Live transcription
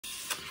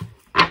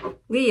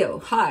Leo,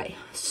 hi.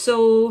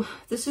 So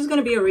this is going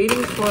to be a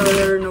reading for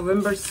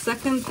November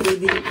 2nd through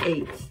the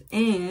 8th.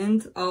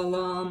 And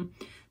I'll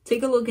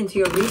take a look into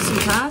your recent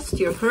past,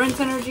 your current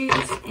energies,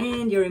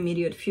 and your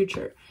immediate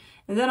future.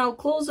 And then I'll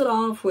close it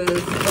off with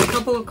a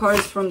couple of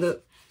cards from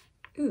the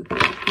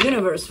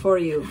universe for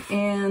you.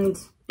 And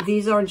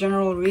these are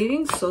general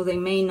readings, so they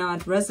may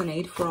not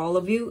resonate for all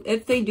of you.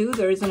 If they do,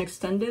 there is an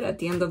extended at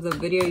the end of the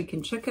video. You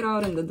can check it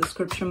out in the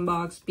description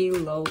box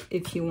below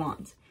if you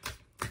want.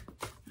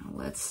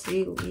 Let's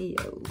see,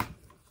 Leo.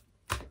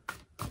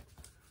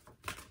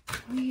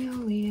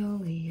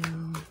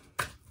 Leo.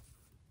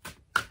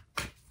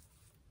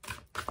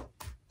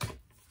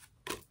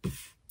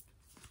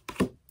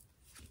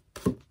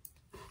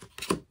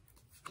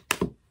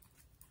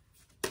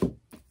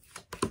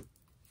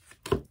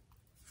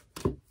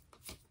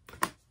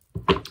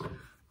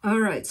 All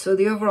right, so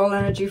the overall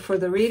energy for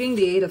the reading,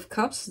 the Eight of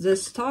Cups.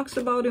 This talks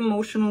about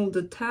emotional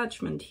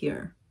detachment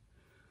here.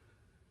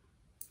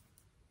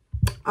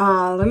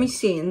 Let me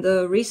see. In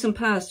the recent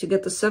past, you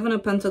get the Seven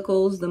of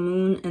Pentacles, the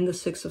Moon, and the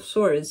Six of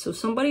Swords. So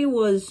somebody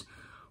was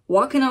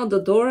walking out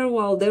the door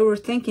while they were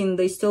thinking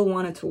they still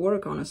wanted to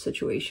work on a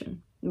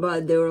situation.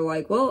 But they were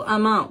like, well,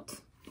 I'm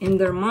out. In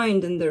their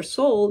mind, in their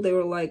soul, they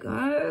were like,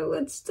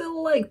 let's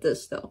still like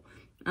this though.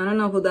 I don't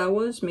know who that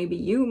was. Maybe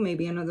you,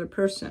 maybe another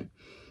person.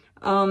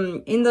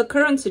 In the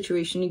current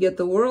situation, you get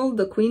the World,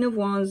 the Queen of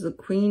Wands, the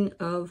Queen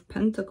of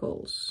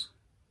Pentacles.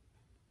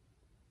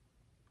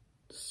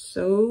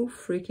 So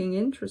freaking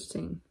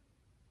interesting.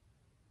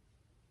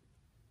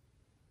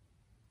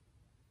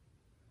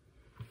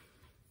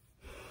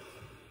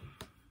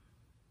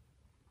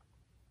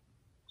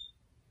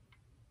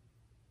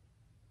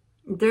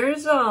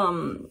 There's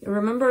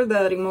remember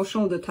that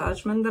emotional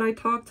detachment that I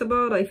talked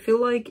about? I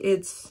feel like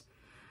it's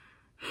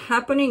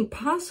happening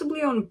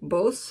possibly on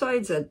both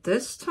sides at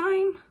this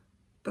time,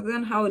 but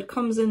then how it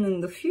comes in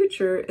the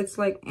future, it's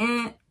like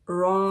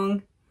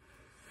wrong.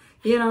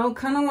 You know,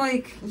 kind of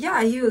like,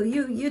 yeah,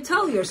 you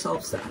tell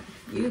yourselves that.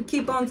 You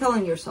keep on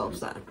telling yourselves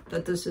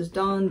that this is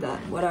done, that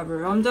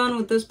whatever. I'm done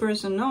with this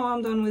person. No,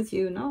 I'm done with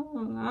you. No,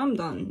 I'm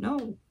done.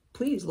 No,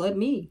 please let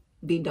me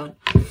be done.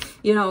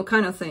 You know,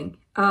 kind of thing.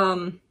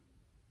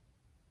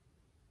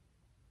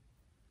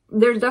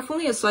 There's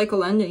definitely a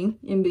cycle ending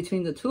in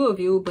between the two of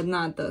you, but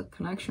not the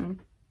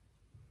connection.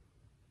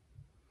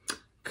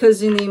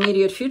 Because in the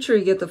immediate future,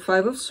 you get the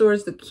Five of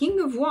Swords, the King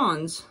of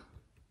Wands,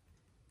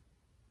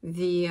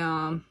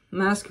 the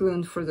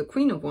masculine for the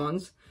Queen of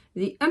Wands,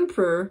 the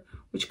Emperor,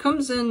 which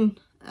comes in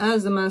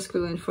as the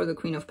masculine for the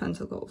Queen of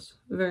Pentacles.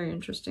 Very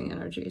interesting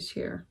energies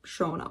here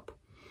showing up.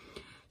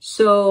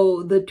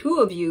 So the two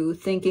of you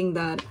thinking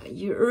that,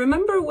 you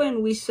remember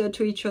when we said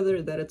to each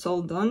other that it's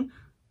all done?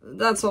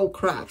 That's all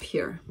crap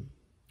here.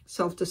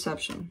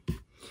 Self-deception.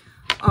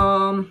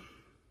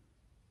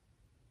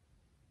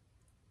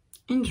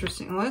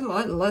 Interesting.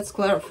 Let's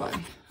clarify.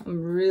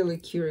 I'm really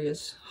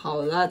curious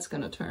how that's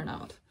gonna turn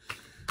out.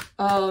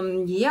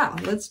 Yeah,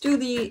 let's do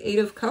the Eight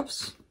of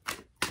Cups.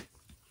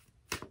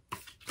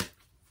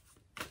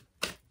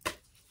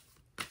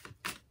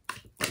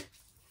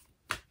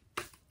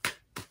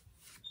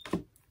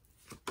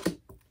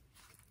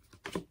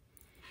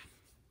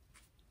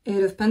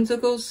 Eight of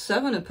Pentacles,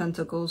 Seven of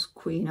Pentacles,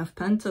 Queen of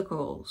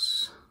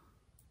Pentacles.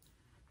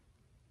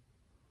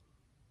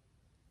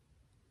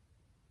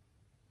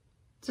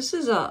 This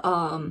is a,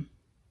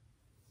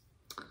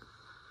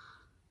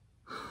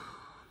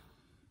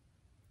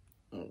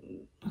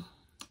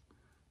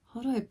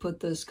 how do I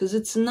put this? Because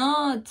it's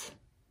not,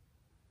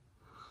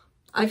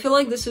 I feel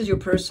like this is your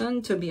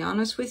person, to be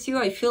honest with you.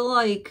 I feel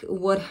like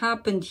what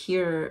happened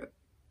here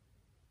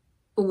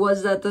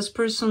was that this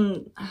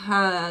person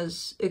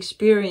has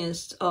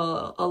experienced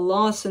a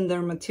loss in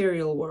their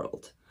material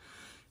world.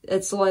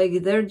 It's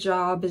like their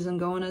job isn't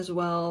going as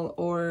well,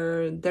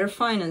 or their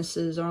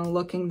finances aren't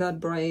looking that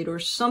bright, or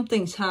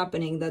something's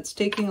happening that's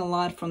taking a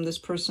lot from this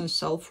person's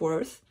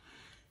self-worth.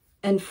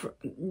 And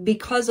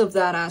because of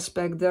that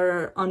aspect,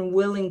 they're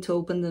unwilling to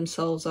open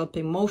themselves up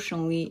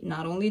emotionally,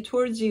 not only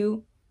towards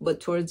you,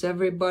 but towards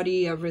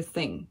everybody,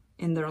 everything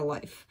in their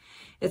life.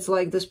 It's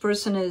like this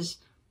person is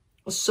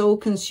so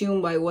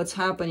consumed by what's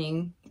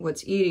happening,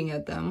 what's eating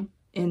at them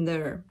in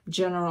their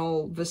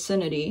general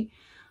vicinity,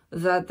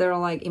 that they're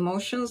like,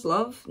 emotions,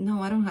 love?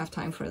 No, I don't have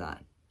time for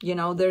that. You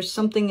know, there's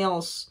something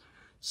else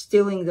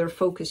stealing their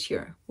focus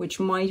here, which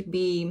might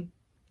be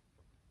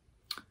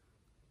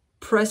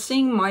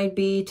pressing, might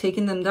be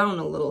taking them down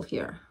a little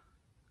here.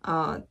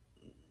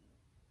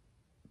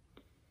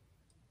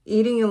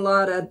 Eating a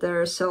lot at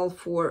their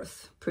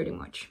self-worth, pretty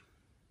much.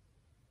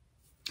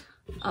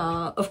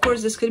 Of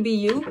course, this could be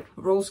you.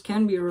 Roles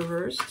can be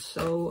reversed,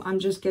 so I'm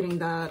just getting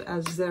that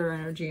as their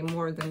energy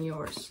more than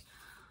yours.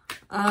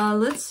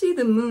 Let's see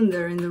the Moon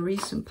there in the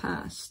recent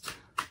past.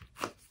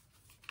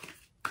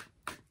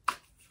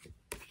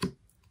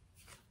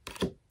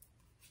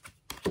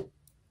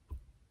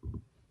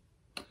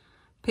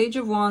 Page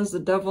of Wands, the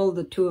Devil,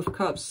 the Two of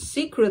Cups,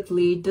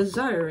 secretly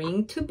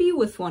desiring to be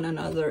with one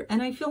another.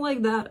 And I feel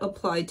like that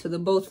applied to the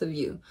both of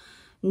you.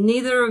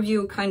 Neither of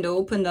you kind of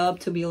opened up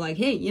to be like,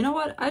 hey, you know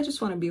what? I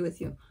just want to be with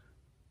you.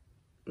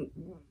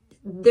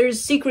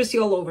 There's secrecy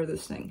all over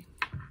this thing,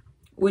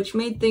 which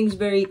made things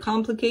very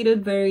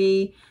complicated,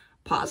 very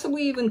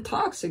possibly even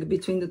toxic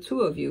between the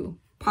two of you.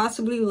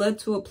 Possibly led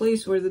to a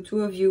place where the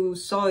two of you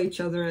saw each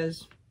other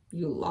as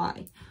you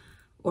lie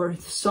or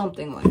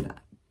something like that,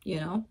 you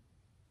know?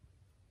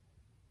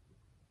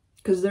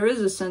 Because there is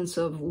a sense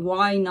of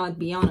why not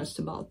be honest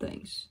about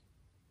things?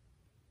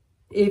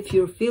 If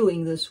you're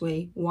feeling this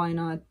way, why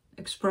not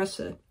express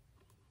it?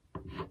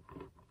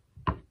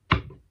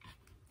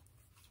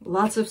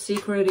 Lots of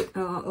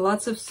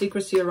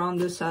secrecy around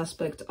this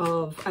aspect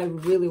of I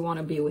really want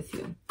to be with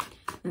you.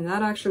 And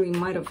that actually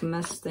might have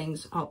messed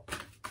things up.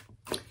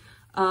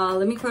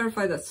 Let me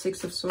clarify that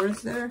Six of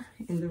Swords there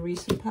in the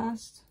recent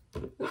past.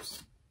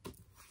 Oops.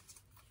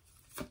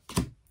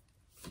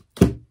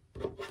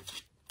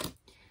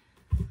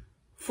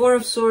 Four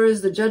of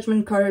Swords, the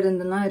Judgment card, and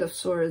the Knight of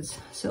Swords.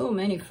 So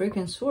many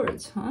freaking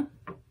swords, huh?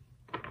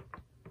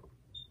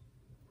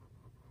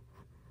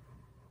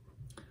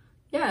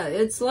 Yeah,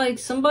 it's like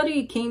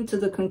somebody came to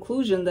the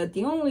conclusion that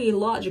the only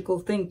logical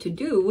thing to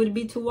do would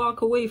be to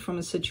walk away from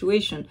a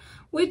situation,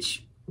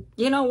 which,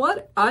 you know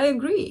what? I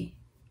agree.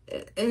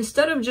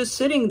 Instead of just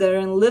sitting there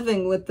and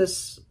living with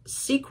this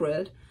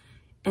secret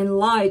and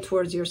lie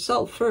towards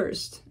yourself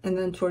first and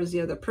then towards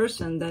the other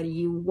person that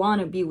you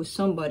want to be with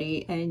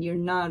somebody and you're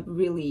not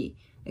really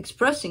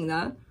expressing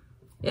that,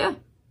 yeah,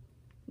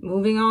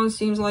 moving on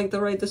seems like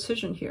the right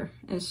decision here.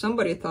 And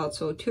somebody thought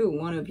so too,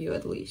 one of you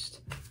at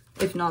least,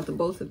 if not the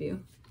both of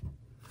you.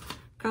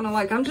 Kind of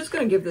like, I'm just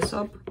going to give this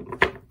up.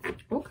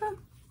 Okay.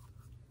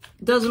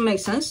 Doesn't make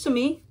sense to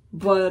me,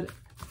 but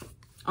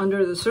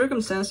under the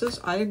circumstances,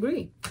 I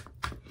agree.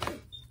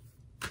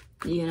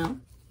 You know?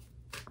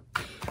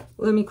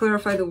 Let me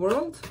clarify the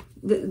world.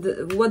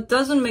 What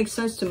doesn't make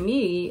sense to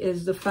me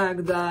is the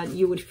fact that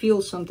you would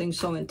feel something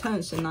so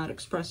intense and not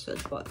express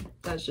it, but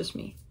that's just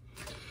me.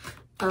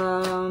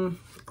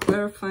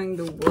 Clarifying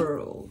the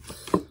world.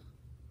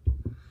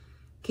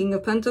 King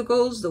of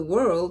Pentacles, the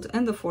World,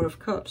 and the Four of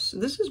Cups.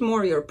 This is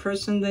more your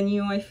person than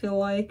you, I feel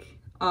like.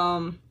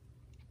 No,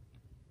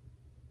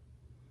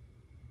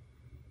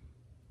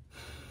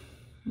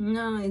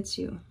 it's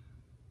you.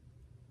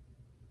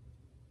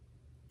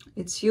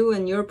 It's you,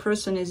 and your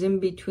person is in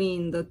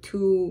between the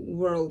two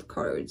World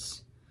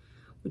cards,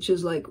 which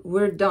is like,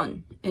 we're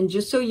done. And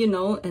just so you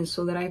know, and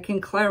so that I can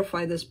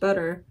clarify this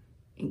better,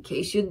 in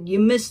case you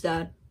missed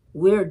that,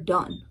 we're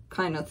done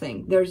kind of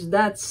thing. There's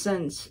that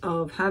sense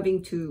of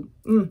having to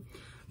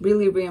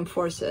really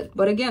reinforce it.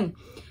 But again,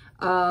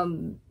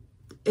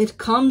 it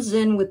comes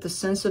in with the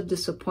sense of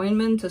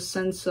disappointment, a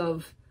sense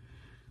of,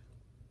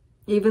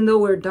 even though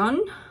we're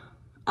done,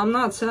 I'm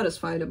not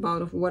satisfied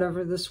about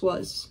whatever this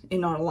was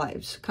in our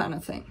lives kind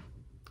of thing.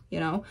 You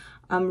know,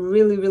 I'm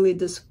really, really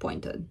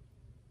disappointed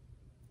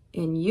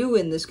in you,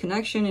 in this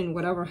connection, in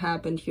whatever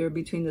happened here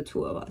between the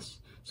two of us.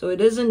 So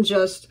it isn't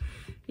just,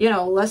 you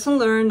know, lesson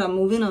learned, I'm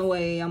moving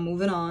away, I'm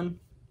moving on.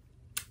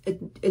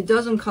 It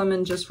doesn't come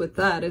in just with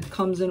that. It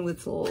comes in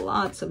with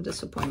lots of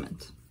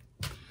disappointment.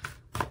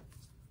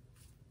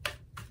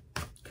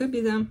 Could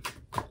be them.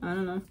 I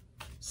don't know.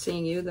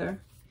 Seeing you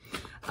there.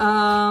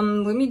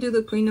 Let me do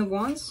the Queen of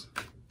Wands.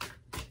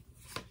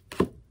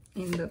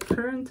 In the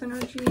current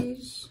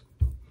energies.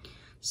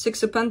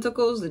 Six of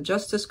Pentacles, the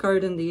Justice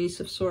card, and the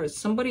Ace of Swords.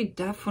 Somebody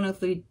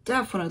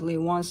definitely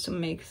wants to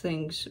make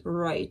things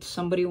right.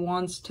 Somebody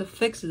wants to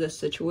fix this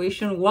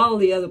situation while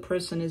the other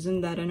person is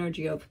in that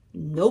energy of,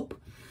 nope,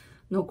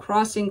 no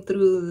crossing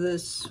through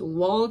this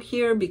wall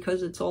here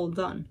because it's all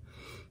done.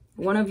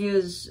 One of you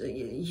is,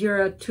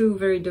 you're at two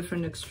very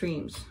different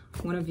extremes.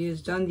 One of you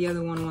is done, the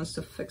other one wants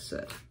to fix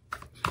it.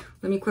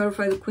 Let me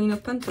clarify the Queen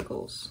of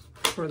Pentacles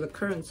for the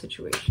current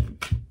situation.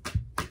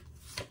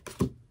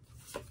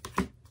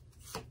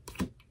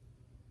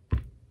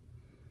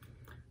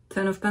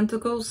 Ten of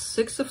Pentacles,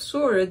 Six of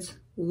Swords,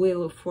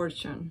 Wheel of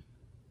Fortune.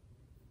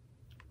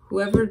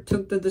 Whoever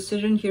took the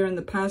decision here in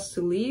the past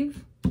to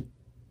leave,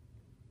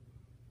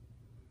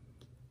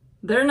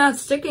 they're not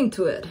sticking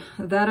to it.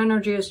 That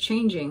energy is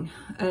changing.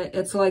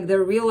 It's like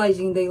they're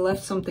realizing they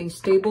left something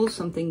stable,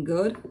 something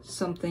good,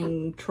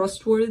 something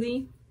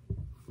trustworthy.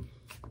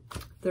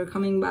 They're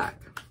coming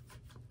back.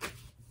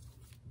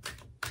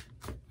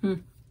 Let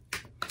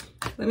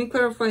me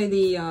clarify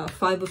the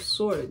Five of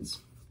Swords.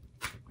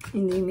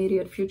 In the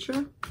immediate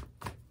future.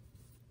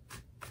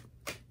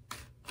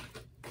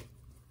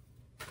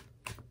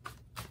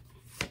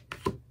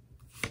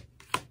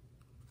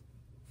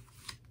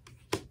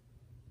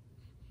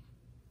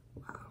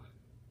 Wow.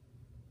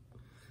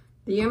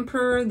 The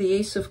Emperor, the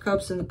Ace of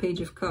Cups, and the Page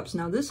of Cups.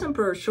 Now, this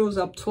Emperor shows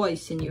up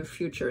twice in your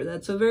future.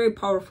 That's a very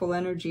powerful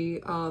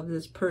energy of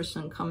this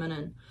person coming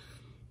in.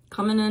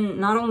 Coming in,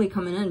 not only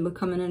coming in, but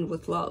coming in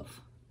with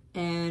love.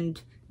 And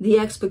the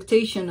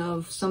expectation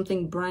of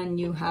something brand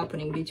new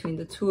happening between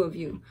the two of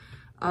you.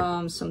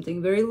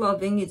 Something very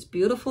loving. It's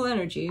beautiful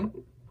energy.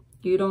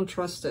 You don't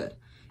trust it.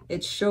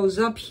 It shows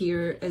up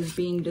here as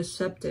being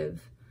deceptive.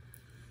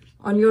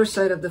 on your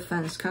side of the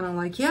fence, kind of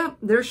like, yeah,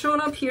 they're showing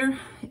up here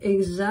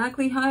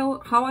exactly how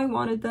I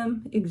wanted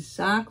them,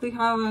 exactly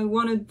how I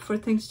wanted for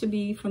things to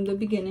be from the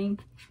beginning.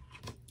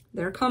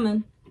 They're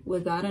coming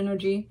with that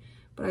energy,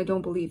 but I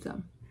don't believe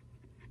them,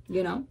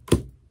 you know?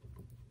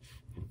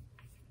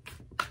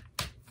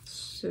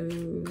 So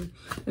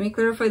let me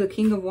clarify the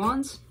King of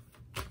Wands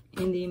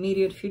in the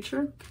immediate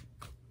future.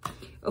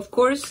 Of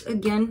course,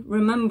 again,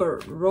 remember,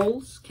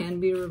 roles can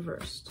be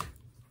reversed.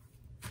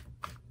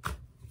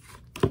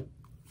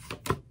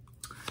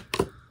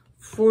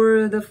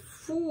 For the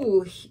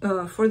Fool,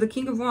 for the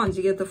King of Wands,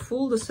 you get the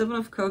Fool, the Seven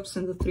of Cups,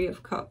 and the Three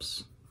of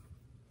Cups.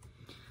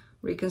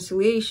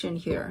 Reconciliation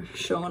here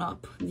showing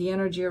up. The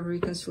energy of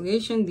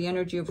reconciliation, the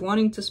energy of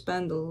wanting to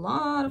spend a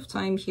lot of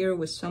time here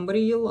with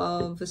somebody you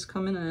love is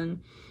coming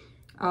in.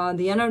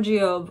 The energy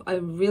of, I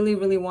really,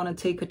 really want to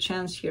take a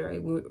chance here.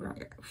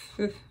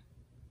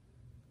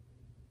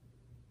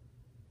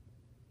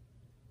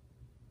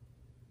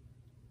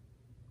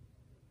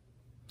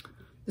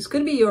 This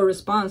could be your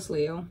response,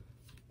 Leo.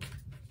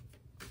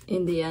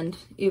 In the end,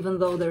 even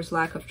though there's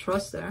lack of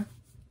trust there,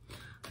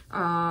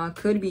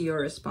 could be your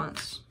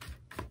response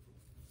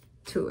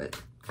to it,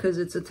 because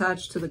it's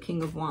attached to the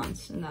King of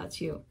Wands, and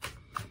that's you.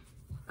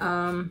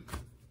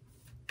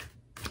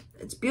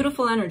 It's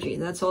beautiful energy,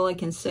 that's all I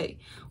can say.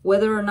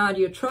 Whether or not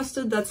you're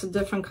trusted, that's a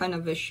different kind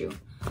of issue.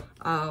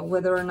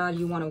 Whether or not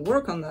you want to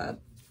work on that,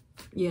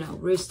 you know,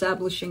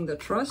 reestablishing the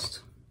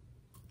trust,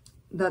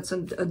 that's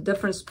a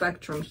different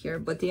spectrum here.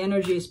 But the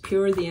energy is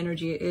pure, the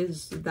energy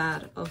is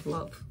that of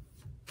love.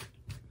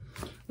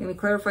 Let me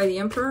clarify the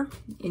Emperor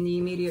in the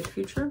immediate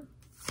future.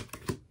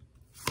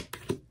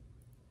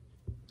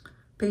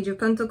 Page of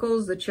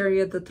Pentacles, the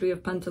Chariot, the Three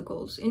of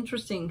Pentacles.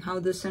 Interesting how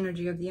this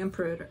energy of the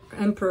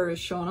Emperor is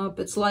showing up.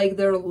 It's like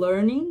they're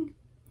learning,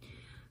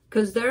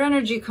 because their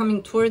energy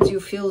coming towards you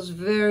feels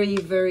very,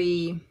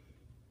 very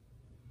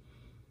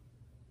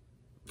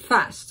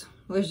fast.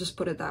 Let's just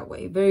put it that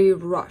way. Very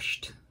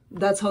rushed.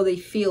 That's how they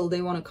feel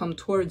they want to come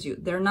towards you.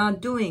 They're not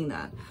doing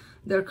that.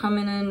 They're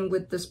coming in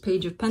with this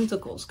Page of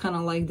Pentacles, kind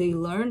of like they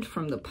learned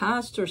from the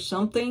past or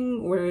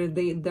something, where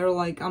they're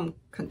like, I'm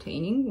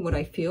containing what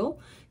I feel,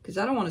 because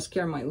I don't want to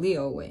scare my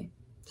Leo away.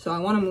 So I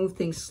want to move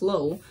things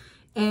slow.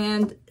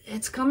 And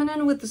it's coming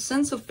in with a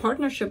sense of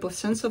partnership, a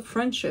sense of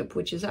friendship,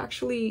 which is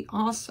actually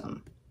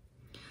awesome.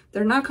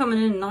 They're not coming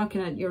in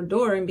knocking at your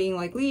door and being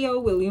like, Leo,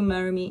 will you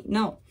marry me?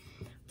 No.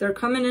 They're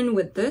coming in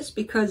with this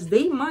because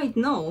they might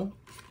know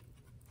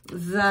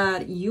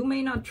that you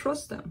may not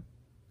trust them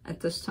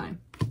at this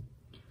time.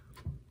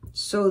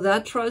 So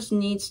that trust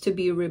needs to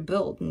be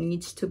rebuilt,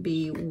 needs to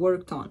be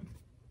worked on.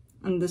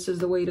 And this is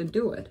the way to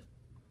do it.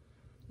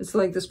 It's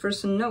like this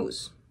person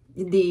knows.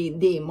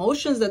 The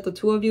emotions that the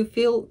two of you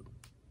feel,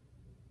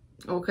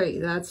 okay,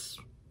 that's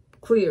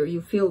clear.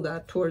 You feel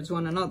that towards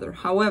one another.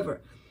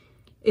 However,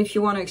 if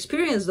you want to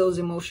experience those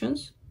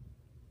emotions,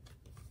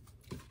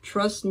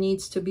 trust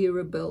needs to be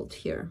rebuilt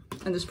here.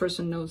 And this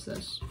person knows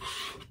this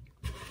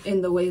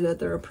in the way that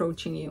they're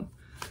approaching you.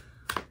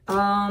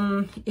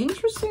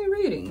 Interesting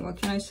reading.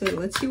 What can I say?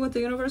 Let's see what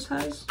the universe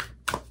has.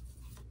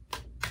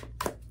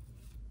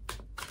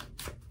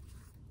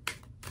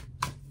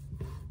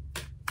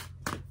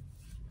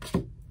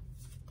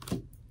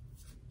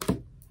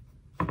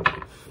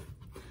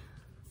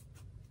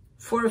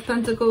 Four of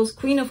Pentacles,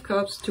 Queen of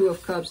Cups, Two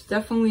of Cups.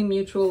 Definitely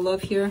mutual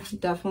love here.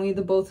 Definitely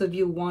the both of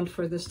you want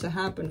for this to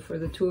happen, for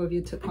the two of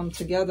you to come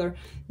together.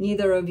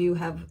 Neither of you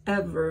have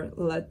ever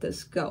let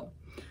this go.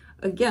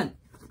 Again,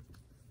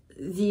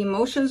 the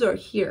emotions are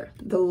here.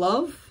 The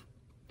love,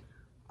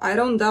 I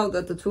don't doubt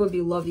that the two of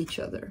you love each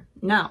other.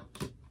 Now,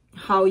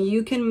 how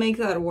you can make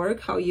that work,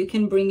 how you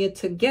can bring it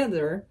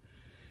together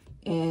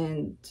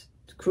and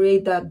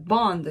create that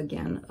bond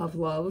again of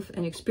love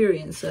and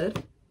experience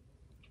it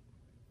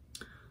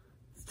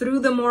through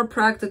the more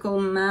practical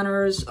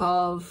manners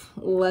of,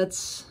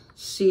 let's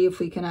see if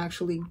we can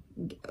actually,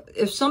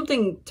 if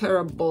something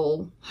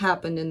terrible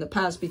happened in the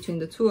past between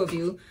the two of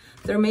you,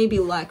 there may be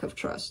lack of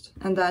trust,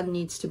 and that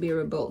needs to be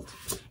rebuilt.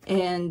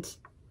 And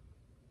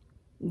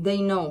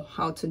they know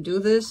how to do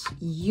this.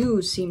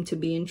 You seem to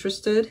be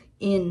interested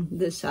in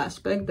this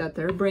aspect that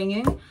they're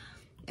bringing,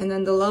 and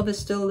then the love is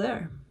still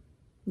there,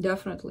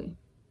 definitely.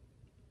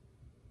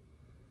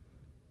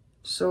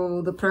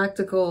 So the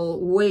practical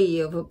way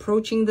of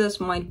approaching this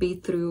might be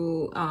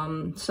through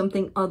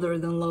something other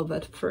than love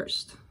at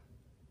first,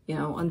 you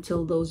know,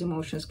 until those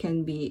emotions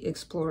can be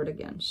explored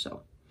again.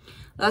 So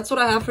that's what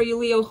I have for you,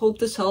 Leo. Hope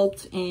this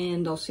helped,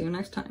 and I'll see you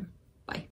next time.